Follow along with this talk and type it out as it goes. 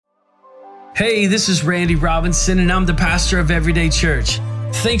Hey, this is Randy Robinson, and I'm the pastor of Everyday Church.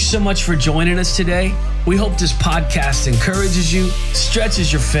 Thanks so much for joining us today. We hope this podcast encourages you,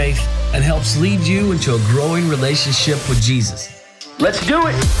 stretches your faith, and helps lead you into a growing relationship with Jesus. Let's do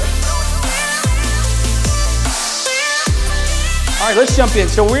it. All right, let's jump in.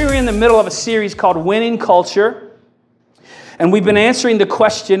 So we're in the middle of a series called Winning Culture. And we've been answering the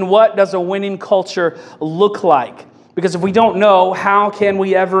question, what does a winning culture look like? Because if we don't know, how can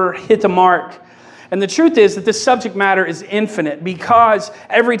we ever hit the mark? And the truth is that this subject matter is infinite, because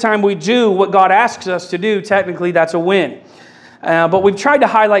every time we do what God asks us to do, technically that's a win. But we've tried to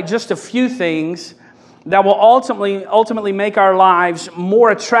highlight just a few things that will ultimately make our lives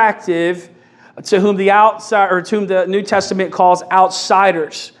more attractive to whom the New Testament calls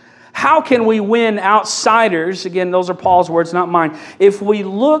outsiders. How can we win outsiders? Again, those are Paul's words, not mine. If we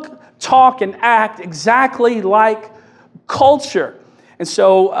look, talk, and act exactly like culture. And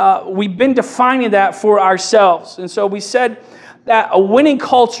so we've been defining that for ourselves. And so we said that a winning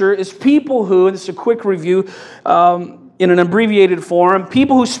culture is people who, and this is a quick review in an abbreviated form,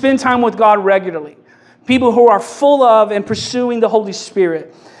 people who spend time with God regularly, people who are full of and pursuing the Holy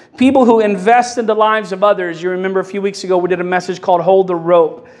Spirit, people who invest in the lives of others. You remember a few weeks ago we did a message called Hold the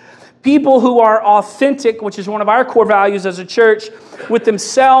Rope. People who are authentic, which is one of our core values as a church, with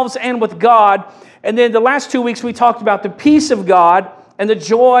themselves and with God. And then the last 2 weeks we talked about the peace of God and the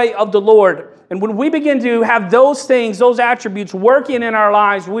joy of the Lord. And when we begin to have those things, those attributes working in our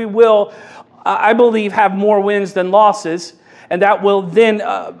lives, we will, I believe, have more wins than losses. And that will then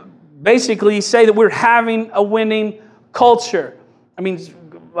basically say that we're having a winning culture. I mean,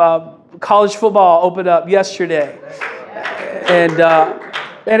 college football opened up yesterday.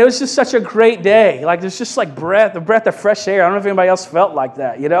 And it was just such a great day. Like, there's just like the breath of fresh air. I don't know if anybody else felt like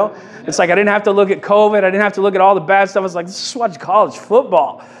that, you know? It's like I didn't have to look at COVID. I didn't have to look at all the bad stuff. I was like, let's just watch college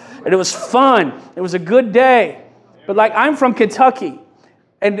football. And it was fun. It was a good day. But like, I'm from Kentucky,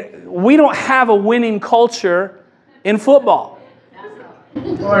 and we don't have a winning culture in football. Or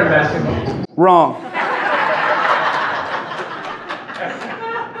in basketball. Wrong.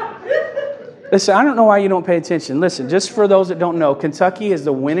 Listen, I don't know why you don't pay attention. Listen, just for those that don't know, Kentucky is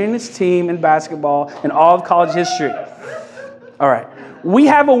the winningest team in basketball in all of college history. All right. We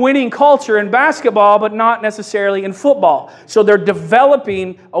have a winning culture in basketball, but not necessarily in football. So they're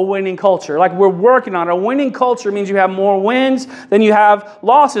developing a winning culture. Like, we're working on it. A winning culture means you have more wins than you have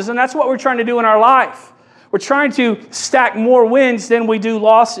losses. And that's what we're trying to do in our life. We're trying to stack more wins than we do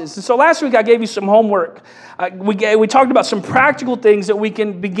losses. And so last week I gave you some homework. We talked about some practical things that we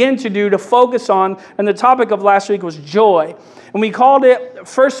can begin to do to focus on. And the topic of last week was joy. And we called it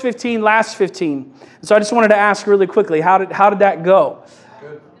first 15, last 15. So I just wanted to ask really quickly, how did that go?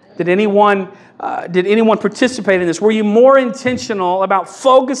 Good. Did anyone participate in this? Were you more intentional about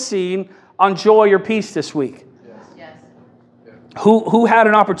focusing on joy or peace this week? Yes. Who had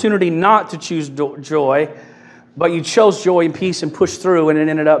an opportunity not to choose joy, but you chose joy and peace and pushed through and it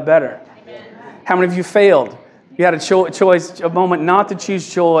ended up better? Amen. How many of you failed? You had a moment not to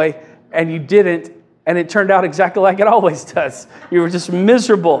choose joy, and you didn't, and it turned out exactly like it always does. You were just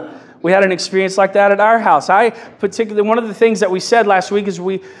miserable. We had an experience like that at our house. One of the things that we said last week is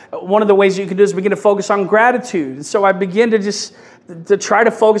one of the ways you can do is begin to focus on gratitude. And so I began to try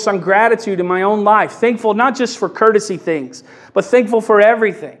to focus on gratitude in my own life. Thankful not just for courtesy things, but thankful for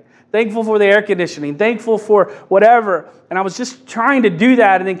everything. Thankful for the air conditioning. Thankful for whatever. And I was just trying to do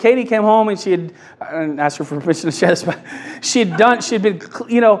that. And then Katie came home and I didn't ask her for permission to share this, but she'd been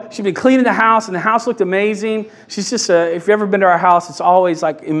cleaning the house, and the house looked amazing. She's just if you've ever been to our house, it's always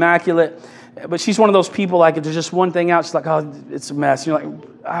like immaculate. But she's one of those people, like, if there's just one thing out, she's like, oh, it's a mess. And you're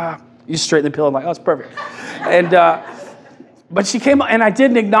like, you straighten the pillow. I'm like, oh, it's perfect. But she came, and I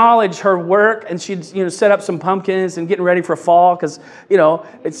didn't acknowledge her work, and she'd set up some pumpkins and getting ready for fall, because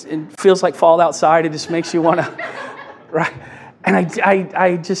it feels like fall outside. It just makes you want to, right? And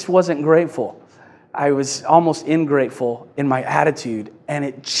I just wasn't grateful. I was almost ingrateful in my attitude, and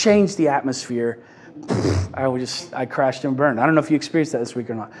it changed the atmosphere. I crashed and burned. I don't know if you experienced that this week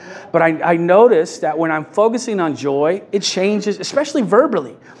or not, but I noticed that when I'm focusing on joy, it changes, especially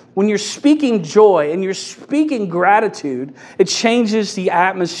verbally. When you're speaking joy and you're speaking gratitude, it changes the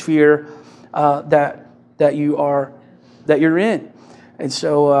atmosphere that you're in, and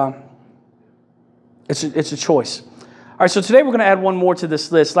so it's a choice. All right, so today we're going to add one more to this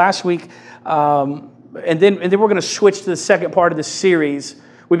list. Last week, and then we're going to switch to the second part of this series.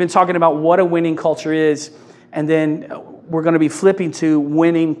 We've been talking about what a winning culture is, and then we're going to be flipping to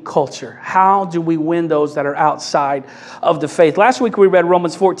winning culture. How do we win those that are outside of the faith? Last week we read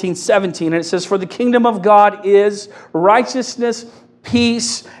Romans 14:17, and it says, "For the kingdom of God is righteousness,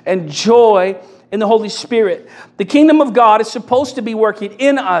 peace, and joy in the Holy Spirit. The kingdom of God is supposed to be working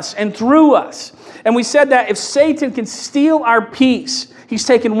in us and through us. And we said that if Satan can steal our peace, he's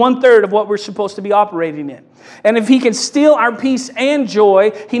taken 1/3 of what we're supposed to be operating in. And if he can steal our peace and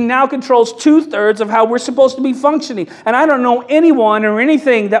joy, he now controls 2/3 of how we're supposed to be functioning. And I don't know anyone or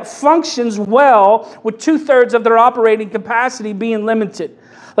anything that functions well with 2/3 of their operating capacity being limited.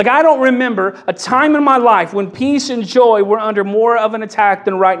 Like, I don't remember a time in my life when peace and joy were under more of an attack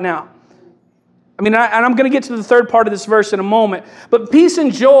than right now. I mean, and I'm going to get to the third part of this verse in a moment. But peace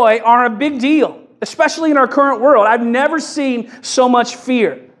and joy are a big deal, especially in our current world. I've never seen so much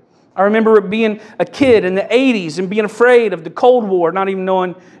fear. I remember being a kid in the 80s and being afraid of the Cold War, not even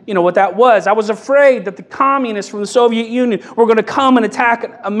knowing, what that was. I was afraid that the communists from the Soviet Union were going to come and attack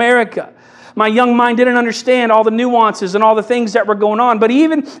America. My young mind didn't understand all the nuances and all the things that were going on. But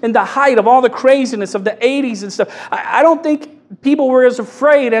even in the height of all the craziness of the 80s and stuff, I don't think people were as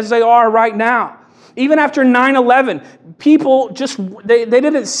afraid as they are right now. Even after 9/11, people they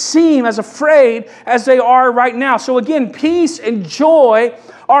didn't seem as afraid as they are right now. So again, peace and joy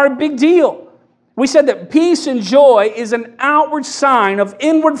are a big deal. We said that peace and joy is an outward sign of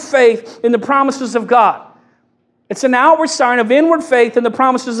inward faith in the promises of God. It's an outward sign of inward faith in the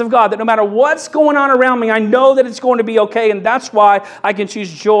promises of God, that no matter what's going on around me, I know that it's going to be okay, and that's why I can choose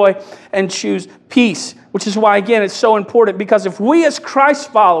joy and choose peace. Which is why, again, it's so important, because if we as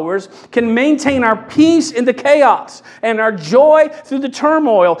Christ followers can maintain our peace in the chaos and our joy through the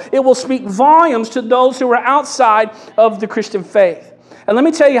turmoil, it will speak volumes to those who are outside of the Christian faith. And let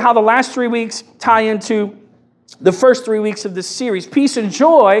me tell you how the last 3 weeks tie into the first 3 weeks of this series. Peace and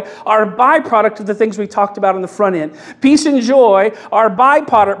joy are a byproduct of the things we talked about on the front end. Peace and joy are a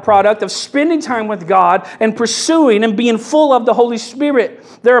byproduct of spending time with God and pursuing and being full of the Holy Spirit.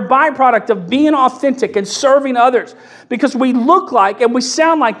 They're a byproduct of being authentic and serving others, because we look like and we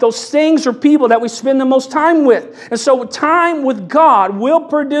sound like those things or people that we spend the most time with. And so time with God will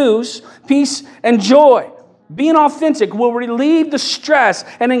produce peace and joy. Being authentic will relieve the stress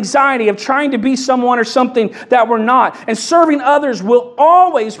and anxiety of trying to be someone or something that we're not. And serving others will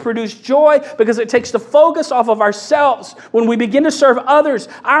always produce joy, because it takes the focus off of ourselves. When we begin to serve others,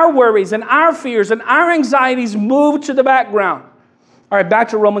 our worries and our fears and our anxieties move to the background. All right, back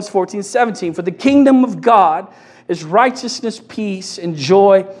to Romans 14:17. For the kingdom of God is righteousness, peace, and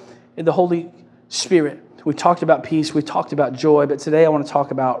joy in the Holy Spirit. We talked about peace, we talked about joy, but today I want to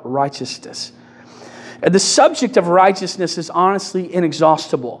talk about righteousness. And the subject of righteousness is honestly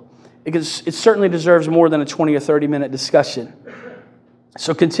inexhaustible, because it certainly deserves more than a 20 or 30-minute discussion.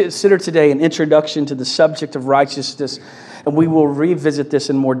 So consider today an introduction to the subject of righteousness, and we will revisit this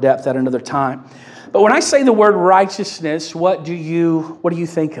in more depth at another time. But when I say the word righteousness, what do you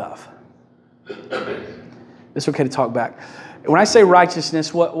think of? It's okay to talk back. When I say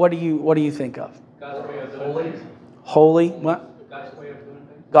righteousness, what do you think of? God's way of doing things. Holy? What? God's way of doing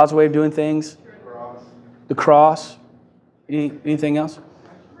things. God's way of doing things. The cross. Anything else?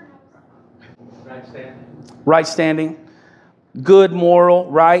 Right standing. Right standing. Good,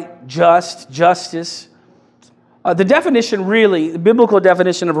 moral, right, just, justice. The definition really, the biblical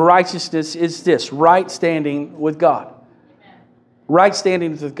definition of righteousness is this: right standing with God. Right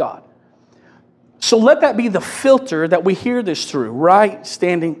standing with God. So let that be the filter that we hear this through. Right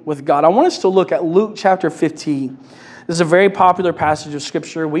standing with God. I want us to look at Luke chapter 15. This is a very popular passage of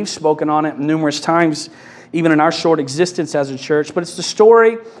Scripture. We've spoken on it numerous times, even in our short existence as a church. But it's the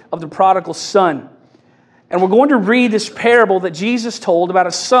story of the prodigal son. And we're going to read this parable that Jesus told about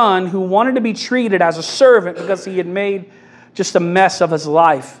a son who wanted to be treated as a servant because he had made just a mess of his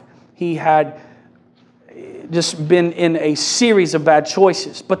life. He had just been in a series of bad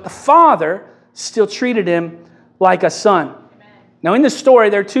choices. But the father still treated him like a son. Amen. Now in this story,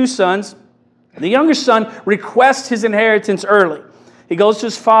 there are two sons. The younger son requests his inheritance early. He goes to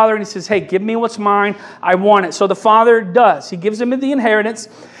his father and he says, hey, give me what's mine. I want it. So the father does. He gives him the inheritance.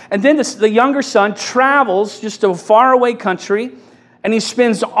 And then the younger son travels just to a faraway country, and he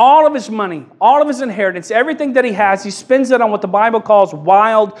spends all of his money, all of his inheritance, everything that he has, he spends it on what the Bible calls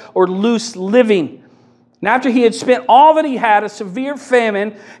wild or loose living. And after he had spent all that he had, a severe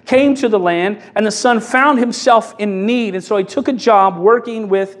famine came to the land, and the son found himself in need. And so he took a job working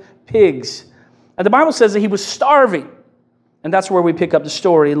with pigs. And the Bible says that he was starving. And that's where we pick up the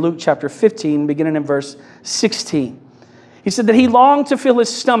story in Luke chapter 15, beginning in verse 16. He said that he longed to fill his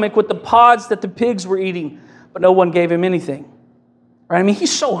stomach with the pods that the pigs were eating, but no one gave him anything. Right? I mean,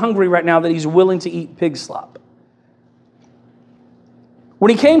 he's so hungry right now that he's willing to eat pig slop. When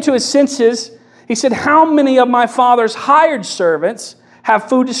he came to his senses, he said, how many of my father's hired servants have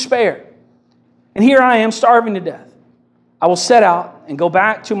food to spare? And here I am starving to death. I will set out and go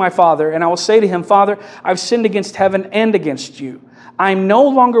back to my father, and I will say to him, Father, I've sinned against heaven and against you. I am no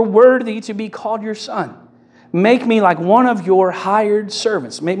longer worthy to be called your son. Make me like one of your hired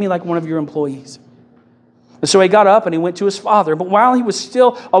servants. Make me like one of your employees. And so he got up and he went to his father. But while he was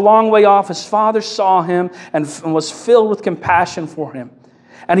still a long way off, his father saw him and was filled with compassion for him.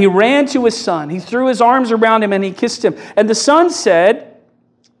 And he ran to his son. He threw his arms around him and he kissed him. And the son said,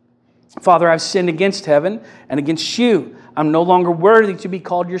 Father, I've sinned against heaven and against you. I'm no longer worthy to be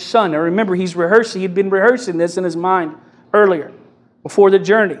called your son. Now remember, he'd been rehearsing this in his mind earlier, before the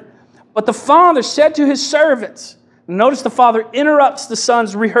journey. But the father said to his servants, notice the father interrupts the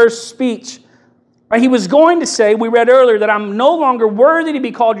son's rehearsed speech. He was going to say, we read earlier, that I'm no longer worthy to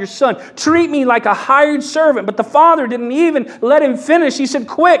be called your son. Treat me like a hired servant. But the father didn't even let him finish. He said,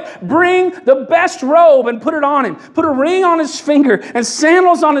 quick, bring the best robe and put it on him. Put a ring on his finger and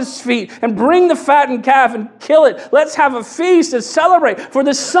sandals on his feet, and bring the fattened calf and kill it. Let's have a feast and celebrate. For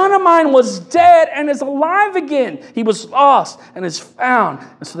the son of mine was dead and is alive again. He was lost and is found.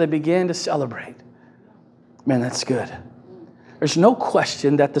 And so they began to celebrate. Man, that's good. There's no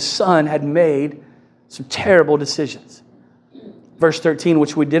question that the son had made some terrible decisions. Verse 13,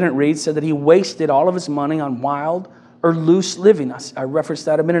 which we didn't read, said that he wasted all of his money on wild or loose living. I referenced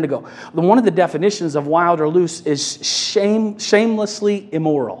that a minute ago. One of the definitions of wild or loose is shamelessly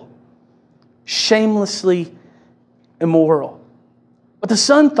immoral. Shamelessly immoral. But the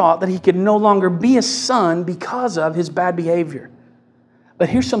son thought that he could no longer be a son because of his bad behavior. But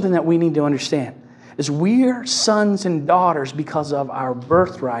here's something that we need to understand. Is we're sons and daughters because of our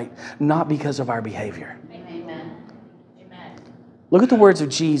birthright, not because of our behavior. Amen. Amen. Look at the words of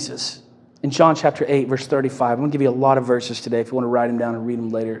Jesus in John chapter 8, verse 35. I'm going to give you a lot of verses today. If you want to write them down and read them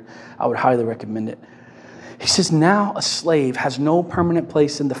later, I would highly recommend it. He says, now a slave has no permanent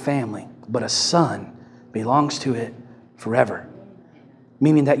place in the family, but a son belongs to it forever.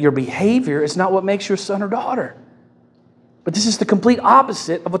 Meaning that your behavior is not what makes you a son or daughter. But this is the complete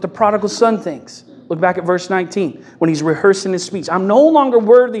opposite of what the prodigal son thinks. Look back at verse 19 when he's rehearsing his speech. I'm no longer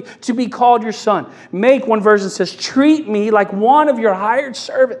worthy to be called your son. One version says, treat me like one of your hired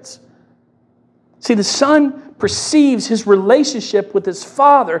servants. See, the son perceives his relationship with his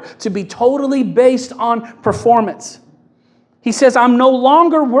father to be totally based on performance. He says, I'm no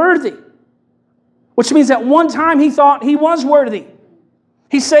longer worthy. Which means at one time he thought he was worthy.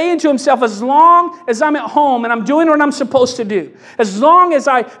 He's saying to himself, as long as I'm at home and I'm doing what I'm supposed to do, as long as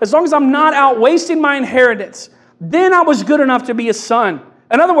I'm not out wasting my inheritance, then I was good enough to be a son.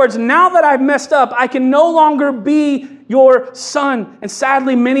 In other words, now that I've messed up, I can no longer be your son. And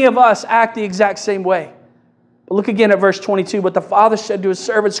sadly, many of us act the exact same way. But look again at verse 22. But the father said to his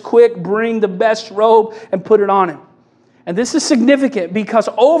servants, quick, bring the best robe and put it on him. And this is significant because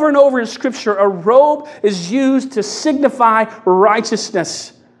over and over in Scripture, a robe is used to signify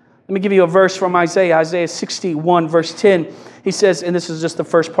righteousness. Let me give you a verse from Isaiah 61, verse 10. He says, and this is just the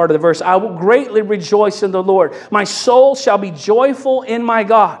first part of the verse, I will greatly rejoice in the Lord. My soul shall be joyful in my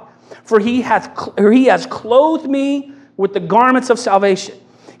God, for he has clothed me with the garments of salvation.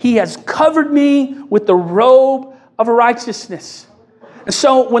 He has covered me with the robe of righteousness. And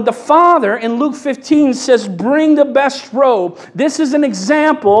so when the Father in Luke 15 says, bring the best robe, this is an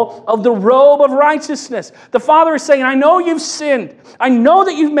example of the robe of righteousness. The Father is saying, I know you've sinned. I know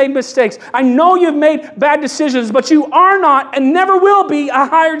that you've made mistakes. I know you've made bad decisions, but you are not and never will be a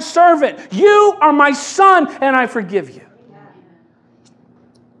hired servant. You are my son, and I forgive you.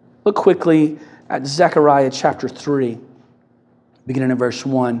 Look quickly at Zechariah chapter 3, beginning in verse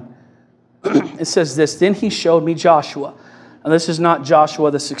 1. It says this, then he showed me Joshua. And this is not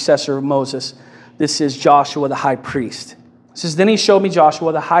Joshua, the successor of Moses. This is Joshua, the high priest. It says, then he showed me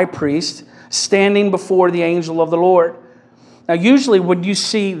Joshua, the high priest, standing before the angel of the Lord. Now, usually when you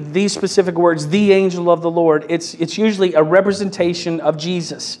see these specific words, the angel of the Lord, it's usually a representation of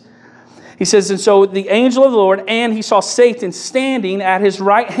Jesus. He says, and so the angel of the Lord, and he saw Satan standing at his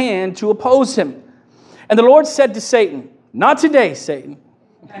right hand to oppose him. And the Lord said to Satan, not today, Satan.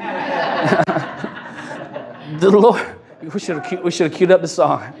 The Lord... We should have queued up the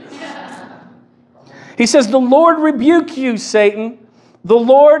song. He says, the Lord rebuke you, Satan. The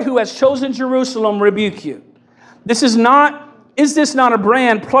Lord who has chosen Jerusalem rebuke you. Is this not a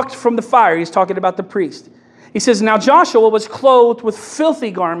brand plucked from the fire? He's talking about the priest. He says, now Joshua was clothed with filthy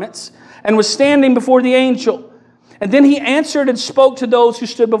garments and was standing before the angel. And then he answered and spoke to those who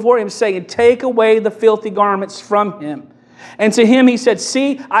stood before him, saying, take away the filthy garments from him. And to him he said,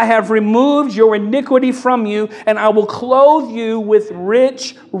 see, I have removed your iniquity from you, and I will clothe you with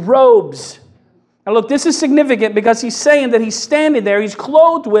rich robes. Now look, this is significant because he's saying that he's standing there, he's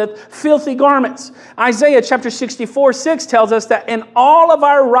clothed with filthy garments. Isaiah chapter 64:6 tells us that in all of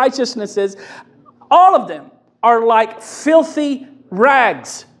our righteousnesses, all of them are like filthy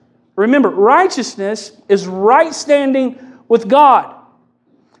rags. Remember, righteousness is right standing with God.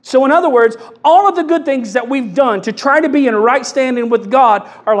 So in other words, all of the good things that we've done to try to be in right standing with God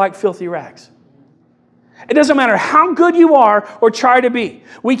are like filthy rags. It doesn't matter how good you are or try to be.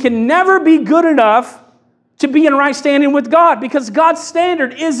 We can never be good enough to be in right standing with God because God's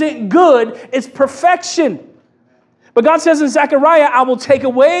standard isn't good, it's perfection. But God says in Zechariah, I will take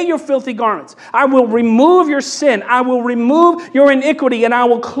away your filthy garments. I will remove your sin. I will remove your iniquity, and I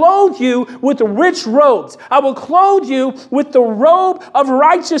will clothe you with rich robes. I will clothe you with the robe of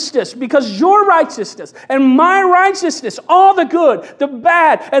righteousness, because your righteousness and my righteousness, all the good, the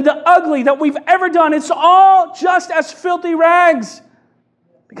bad, and the ugly that we've ever done, it's all just as filthy rags.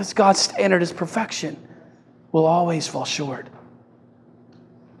 Because God's standard is perfection. We'll always fall short.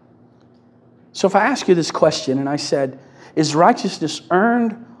 So if I ask you this question and I said, is righteousness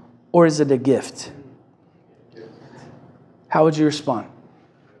earned or is it a gift? How would you respond?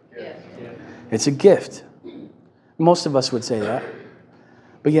 It's a gift. Most of us would say that.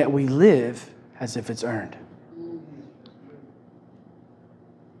 But yet we live as if it's earned.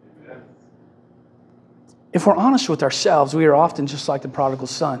 If we're honest with ourselves, we are often just like the prodigal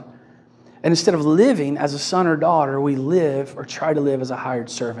son. And instead of living as a son or daughter, we live or try to live as a hired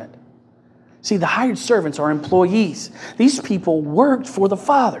servant. See, the hired servants are employees. These people worked for the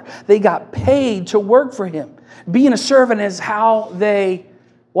Father. They got paid to work for Him. Being a servant is how they,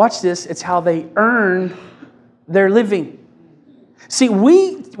 watch this, it's how they earn their living. See,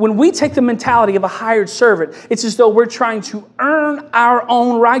 when we take the mentality of a hired servant, it's as though we're trying to earn our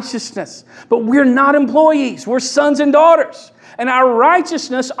own righteousness. But we're not employees. We're sons and daughters. And our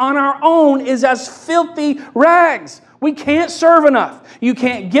righteousness on our own is as filthy rags. We can't serve enough. You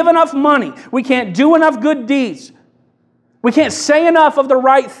can't give enough money. We can't do enough good deeds. We can't say enough of the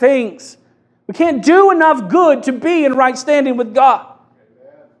right things. We can't do enough good to be in right standing with God.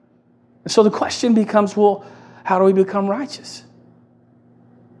 And so the question becomes, well, how do we become righteous?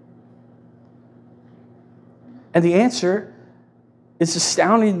 And the answer is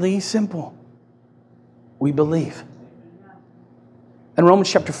astoundingly simple. We believe. In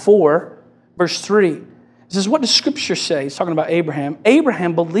Romans chapter 4, verse 3, it says, what does Scripture say? He's talking about Abraham.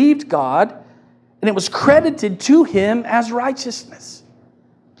 Abraham believed God, and it was credited to him as righteousness.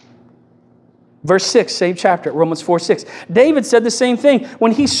 Verse 6, same chapter, Romans 4:6. David said the same thing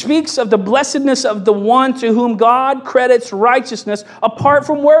when he speaks of the blessedness of the one to whom God credits righteousness apart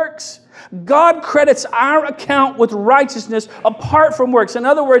from works. God credits our account with righteousness apart from works. In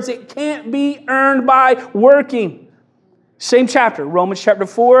other words, it can't be earned by working. Same chapter, Romans chapter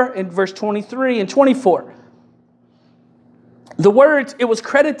 4, and verse 23 and 24. The words, it was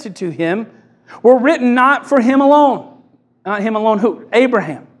credited to him, were written not for him alone. Not him alone, who?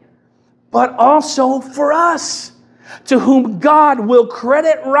 Abraham. But also for us, to whom God will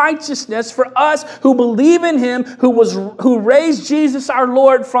credit righteousness, for us who believe in him, who raised Jesus our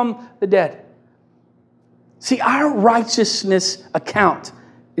Lord from the dead. See, our righteousness account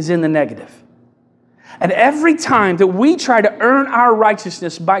is in the negative. And every time that we try to earn our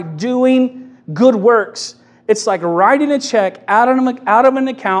righteousness by doing good works, it's like writing a check out of an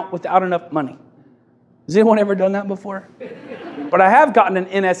account without enough money. Has anyone ever done that before? But I have gotten an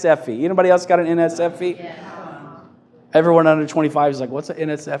NSF fee. Anybody else got an NSF fee? Yeah. Everyone under 25 is like, what's an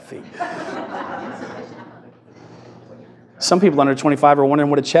NSF fee? Some people under 25 are wondering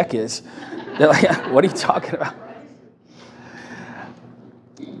what a check is. They're like, what are you talking about?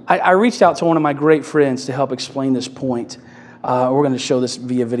 I reached out to one of my great friends to help explain this point. We're going to show this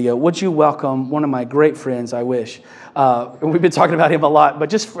via video. Would you welcome one of my great friends, I wish. We've been talking about him a lot, but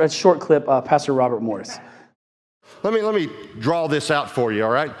just for a short clip, Pastor Robert Morris. Let me draw this out for you,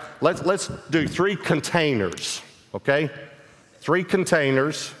 all right? Let's do 3 containers, okay? 3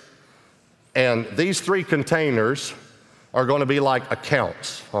 containers, and these 3 containers are going to be like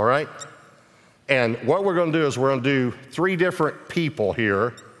accounts, all right? And what we're going to do is we're going to do 3 different people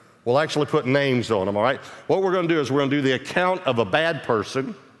here. We'll actually put names on them, all right? What we're going to do is we're going to do the account of a bad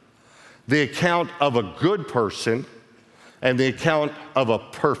person, the account of a good person, and the account of a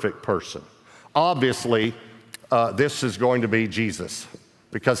perfect person. Obviously, this is going to be Jesus,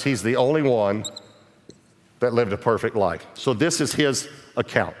 because he's the only one that lived a perfect life. So this is his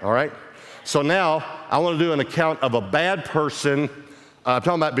account, all right? So now I want to do an account of a bad person. I'm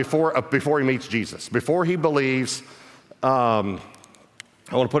talking about before he meets Jesus, before he believes.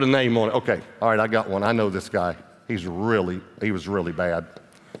 I want to put a name on it. Okay, all right, I got one. I know this guy. He was really bad.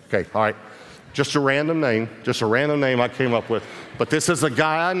 Okay, all right. Just a random name I came up with. But this is a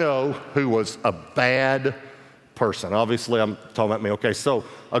guy I know who was a bad person. Obviously, I'm talking about me. Okay, so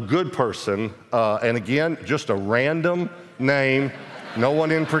a good person, and again, just a random name, no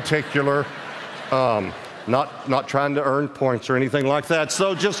one in particular, not trying to earn points or anything like that.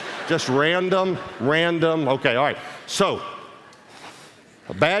 So just random. Okay, all right. So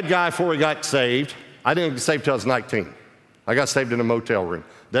a bad guy before he got saved. I didn't get saved till I was 19. I got saved in a motel room.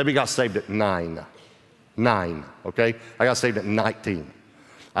 Debbie got saved at 9, okay? I got saved at 19.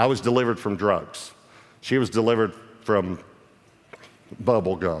 I was delivered from drugs. She was delivered from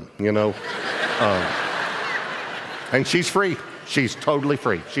bubble gum, you know? And she's free. She's totally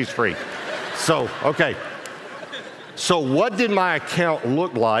free. She's free. So, okay. So what did my account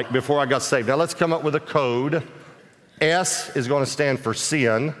look like before I got saved? Now let's come up with a code. S is going to stand for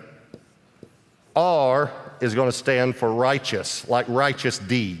sin. R is going to stand for righteous, like righteous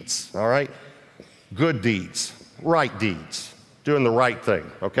deeds, all right? Good deeds, right deeds, doing the right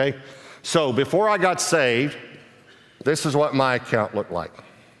thing, okay? So before I got saved, this is what my account looked like.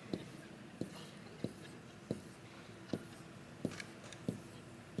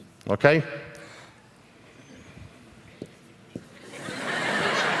 Okay?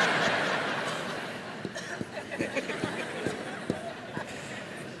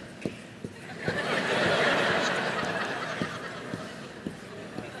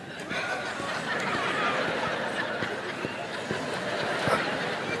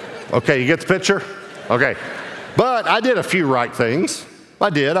 Okay, you get the picture? Okay. But I did a few right things. I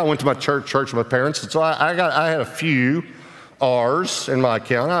did. I went to my church with my parents, and so I had a few R's in my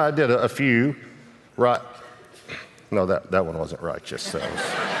account. I did a few right. No, that one wasn't righteous. So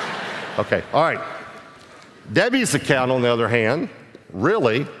okay, all right. Debbie's account, on the other hand,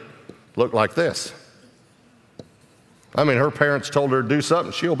 really looked like this. I mean, her parents told her to do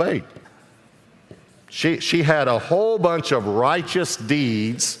something, she obeyed. She had a whole bunch of righteous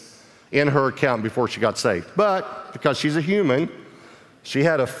deeds in her account before she got saved. But because she's a human, she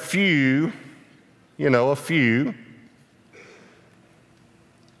had a few little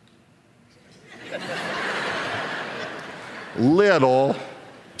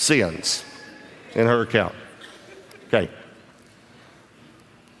sins in her account. Okay.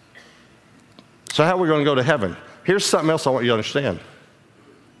 So how are we going to go to heaven? Here's something else I want you to understand.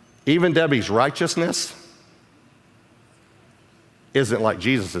 Even Debbie's righteousness isn't like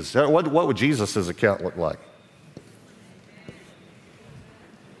Jesus's. What would Jesus's account look like?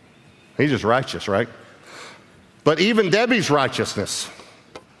 He's just righteous, right? But even Debbie's righteousness,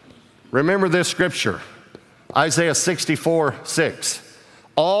 remember this scripture, Isaiah 64:6.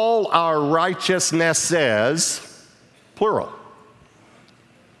 All our righteousnesses, plural,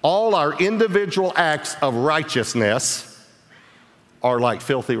 all our individual acts of righteousness are like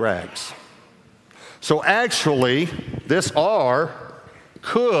filthy rags. So actually, this R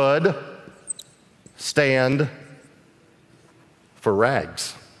could stand for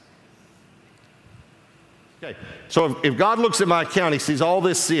rags. Okay, so if God looks at my account, he sees all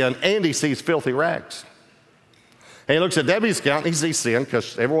this sin and he sees filthy rags. And he looks at Debbie's account and he sees sin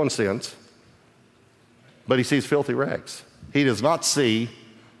because everyone sins, but he sees filthy rags. He does not see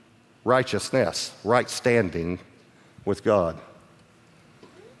righteousness, right standing with God.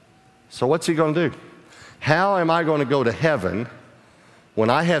 So what's he going to do? How am I going to go to heaven when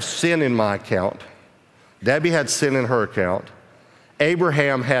I have sin in my account? Debbie had sin in her account.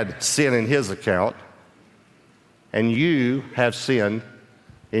 Abraham had sin in his account. And you have sin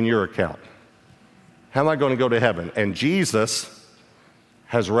in your account. How am I going to go to heaven? And Jesus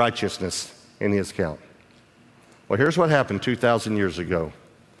has righteousness in his account. Well, here's what happened 2,000 years ago.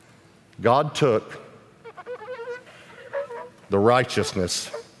 God took the righteousness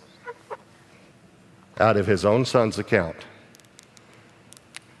out of his own son's account.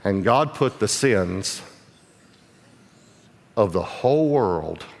 And God put the sins of the whole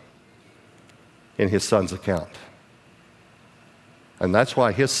world in his son's account. And that's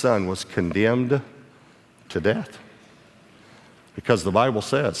why his son was condemned to death. Because the Bible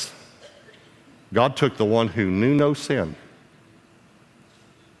says, God took the one who knew no sin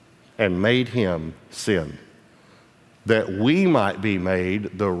and made him sin, that we might be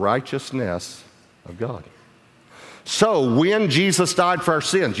made the righteousness of God. So when Jesus died for our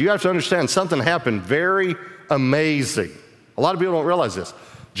sins, you have to understand something happened very amazing. A lot of people don't realize this.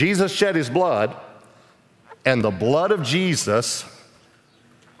 Jesus shed his blood, and the blood of Jesus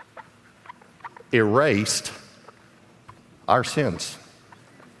erased our sins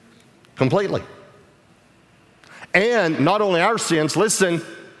completely. And not only our sins, listen,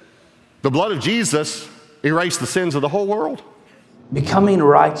 the blood of Jesus erased the sins of the whole world. Becoming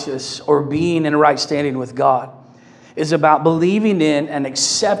righteous or being in right standing with God is about believing in and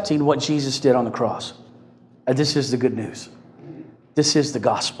accepting what Jesus did on the cross. And this is the good news. This is the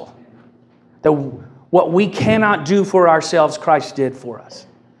gospel. That what we cannot do for ourselves, Christ did for us.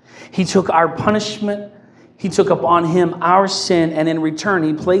 He took our punishment. He took upon him our sin. And in return,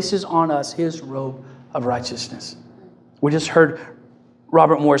 he places on us his robe of righteousness. We just heard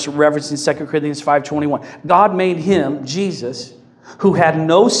Robert Morris referencing 2 Corinthians 5:21. God made him, Jesus, who had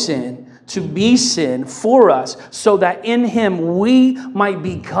no sin, to be sin for us, so that in him we might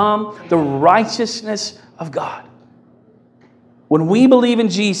become the righteousness of God. When we believe in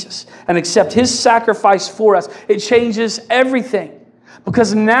Jesus and accept his sacrifice for us, it changes everything.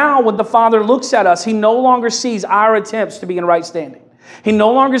 Because now when the Father looks at us, he no longer sees our attempts to be in right standing. He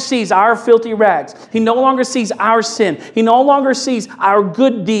no longer sees our filthy rags. He no longer sees our sin. He no longer sees our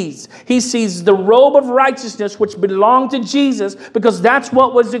good deeds. He sees the robe of righteousness which belonged to Jesus, because that's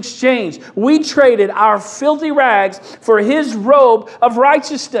what was exchanged. We traded our filthy rags for his robe of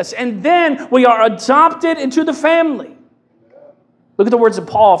righteousness. And then we are adopted into the family. Look at the words of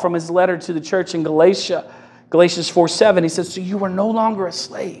Paul from his letter to the church in Galatia. Galatians 4:7, he says, so you are no longer a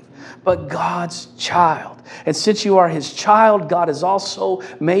slave, but God's child. And since you are his child, God has also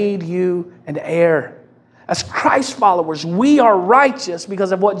made you an heir. As Christ followers, we are righteous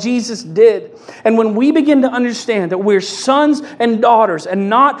because of what Jesus did. And when we begin to understand that we're sons and daughters and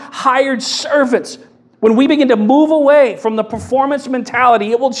not hired servants, when we begin to move away from the performance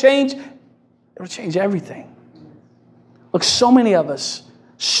mentality, it will change everything. Look, so many of us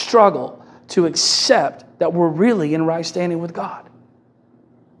struggle to accept that we're really in right standing with God.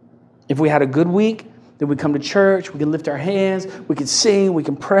 If we had a good week, then we come to church, we can lift our hands, we can sing, we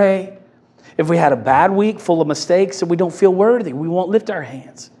can pray. If we had a bad week full of mistakes and we don't feel worthy, we won't lift our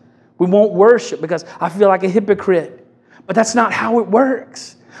hands. We won't worship because I feel like a hypocrite. But that's not how it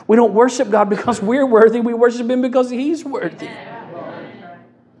works. We don't worship God because we're worthy. We worship him because he's worthy.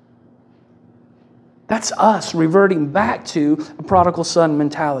 That's us reverting back to a prodigal son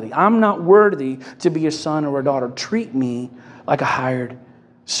mentality. I'm not worthy to be a son or a daughter. Treat me like a hired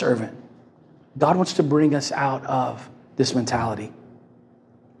servant. God wants to bring us out of this mentality.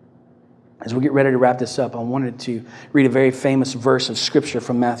 As we get ready to wrap this up, I wanted to read a very famous verse of Scripture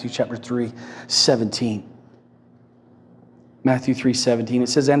from Matthew chapter 3:17. Matthew 3:17. It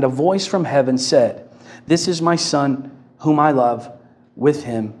says, and a voice from heaven said, this is my son whom I love. With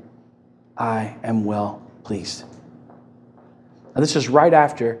him I am well pleased. Now this is right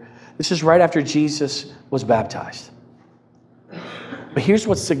after Jesus was baptized. But here's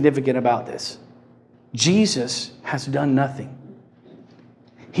what's significant about this. Jesus has done nothing.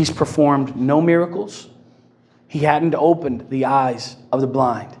 He's performed no miracles. He hadn't opened the eyes of the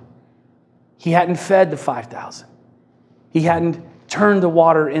blind. He hadn't fed the 5,000. He hadn't turned the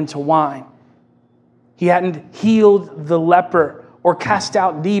water into wine. He hadn't healed the leper or cast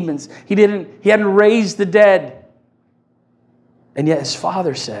out demons. He hadn't raised the dead. And yet his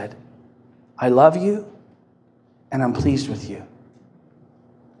Father said, I love you and I'm pleased with you.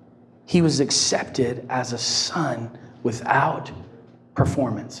 He was accepted as a son without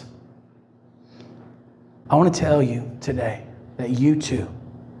performance. I want to tell you today that you too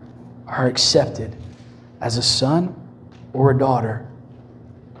are accepted as a son or a daughter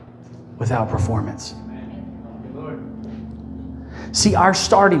without performance. See, our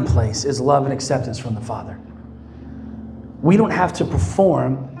starting place is love and acceptance from the Father. We don't have to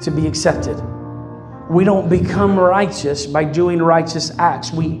perform to be accepted. We don't become righteous by doing righteous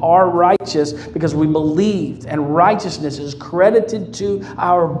acts. We are righteous because we believed, and righteousness is credited to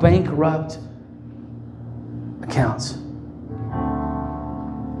our bankrupt accounts.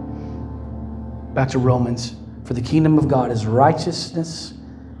 Back to Romans. For the kingdom of God is righteousness,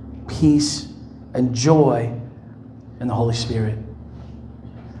 peace, and joy in the Holy Spirit.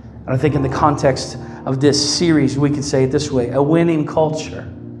 And I think in the context of this series, we could say it this way. A winning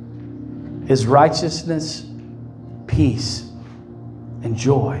culture is righteousness, peace, and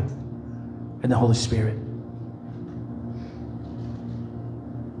joy in the Holy Spirit.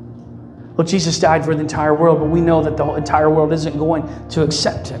 Look, Jesus died for the entire world, but we know that the entire world isn't going to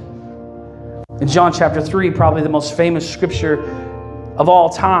accept him. In John chapter 3, probably the most famous scripture of all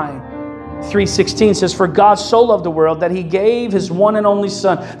time, 3:16 says, for God so loved the world that he gave his one and only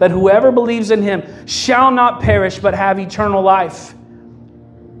Son, that whoever believes in him shall not perish but have eternal life.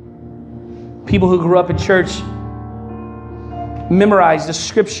 People who grew up in church memorized the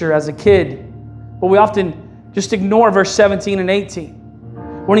scripture as a kid, but we often just ignore verse 17 and 18.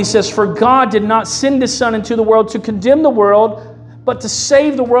 When he says, for God did not send his Son into the world to condemn the world, but to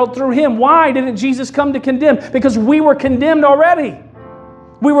save the world through him. Why didn't Jesus come to condemn? Because we were condemned already.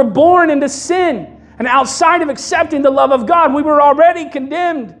 We were born into sin. And outside of accepting the love of God, we were already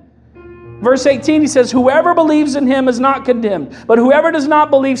condemned. Verse 18, he says, whoever believes in him is not condemned. But whoever does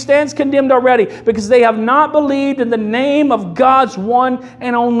not believe stands condemned already, because they have not believed in the name of God's one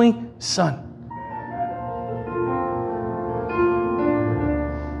and only Son.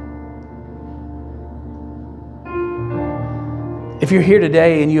 If you're here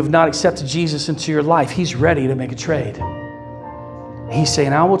today and you have not accepted Jesus into your life, he's ready to make a trade. He's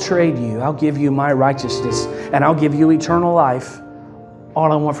saying, I will trade you. I'll give you my righteousness and I'll give you eternal life.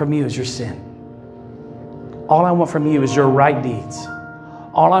 All I want from you is your sin. All I want from you is your right deeds.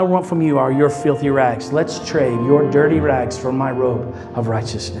 All I want from you are your filthy rags. Let's trade your dirty rags for my robe of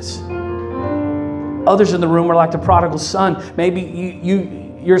righteousness. Others in the room are like the prodigal son. Maybe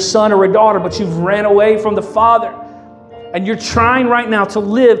you're a son or a daughter, but you've ran away from the Father. And you're trying right now to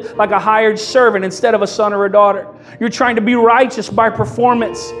live like a hired servant instead of a son or a daughter. You're trying to be righteous by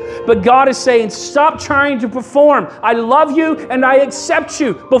performance. But God is saying, stop trying to perform. I love you and I accept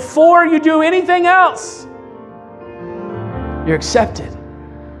you. Before you do anything else, you're accepted.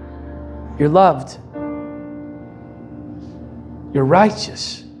 You're loved. You're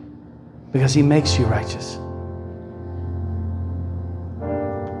righteous because he makes you righteous.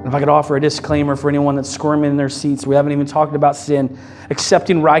 If I could offer a disclaimer for anyone that's squirming in their seats, we haven't even talked about sin.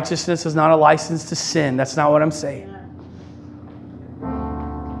 Accepting righteousness is not a license to sin. That's not what I'm saying.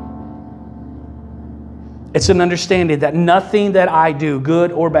 It's an understanding that nothing that I do,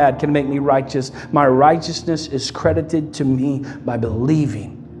 good or bad, can make me righteous. My righteousness is credited to me by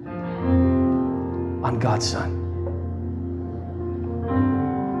believing on God's Son.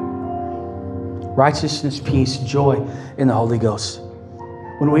 Righteousness, peace, joy in the Holy Ghost.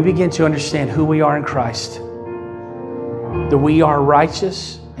 When we begin to understand who we are in Christ, that we are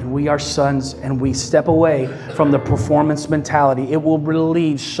righteous and we are sons, and we step away from the performance mentality, it will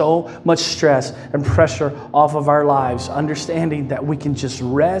relieve so much stress and pressure off of our lives, understanding that we can just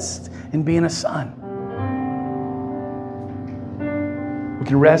rest in being a son. We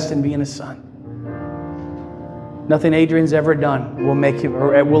can rest in being a son. Nothing Adrian's ever done will make him,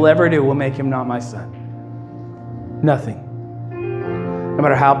 or will ever do, will make him not my son. Nothing. No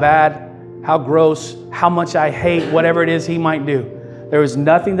matter how bad, how gross, how much I hate whatever it is he might do, there is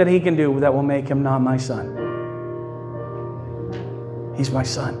nothing that he can do that will make him not my son. He's my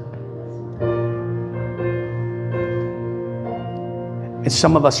son. And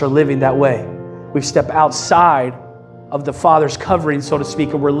some of us are living that way. We've stepped outside of the Father's covering, so to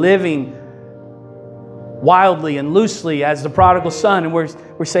speak, and we're living wildly and loosely as the prodigal son, and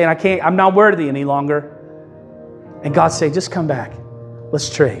we're saying, I'm not worthy any longer. And God's saying, just come back. Let's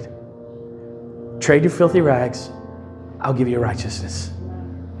trade. Trade your filthy rags. I'll give you righteousness.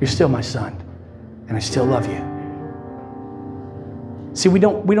 You're still my son, and I still love you. See, we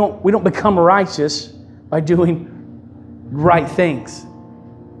don't become righteous by doing right things.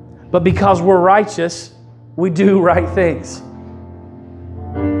 But because we're righteous, we do right things.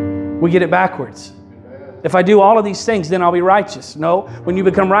 We get it backwards. If I do all of these things, then I'll be righteous. No, when you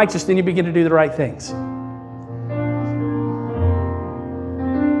become righteous, then you begin to do the right things.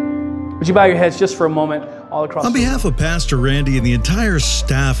 Would you bow your heads just for a moment all across? On behalf of Pastor Randy and the entire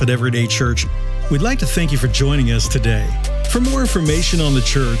staff at Everyday Church, we'd like to thank you for joining us today. For more information on the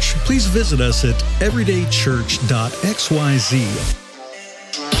church, please visit us at everydaychurch.xyz.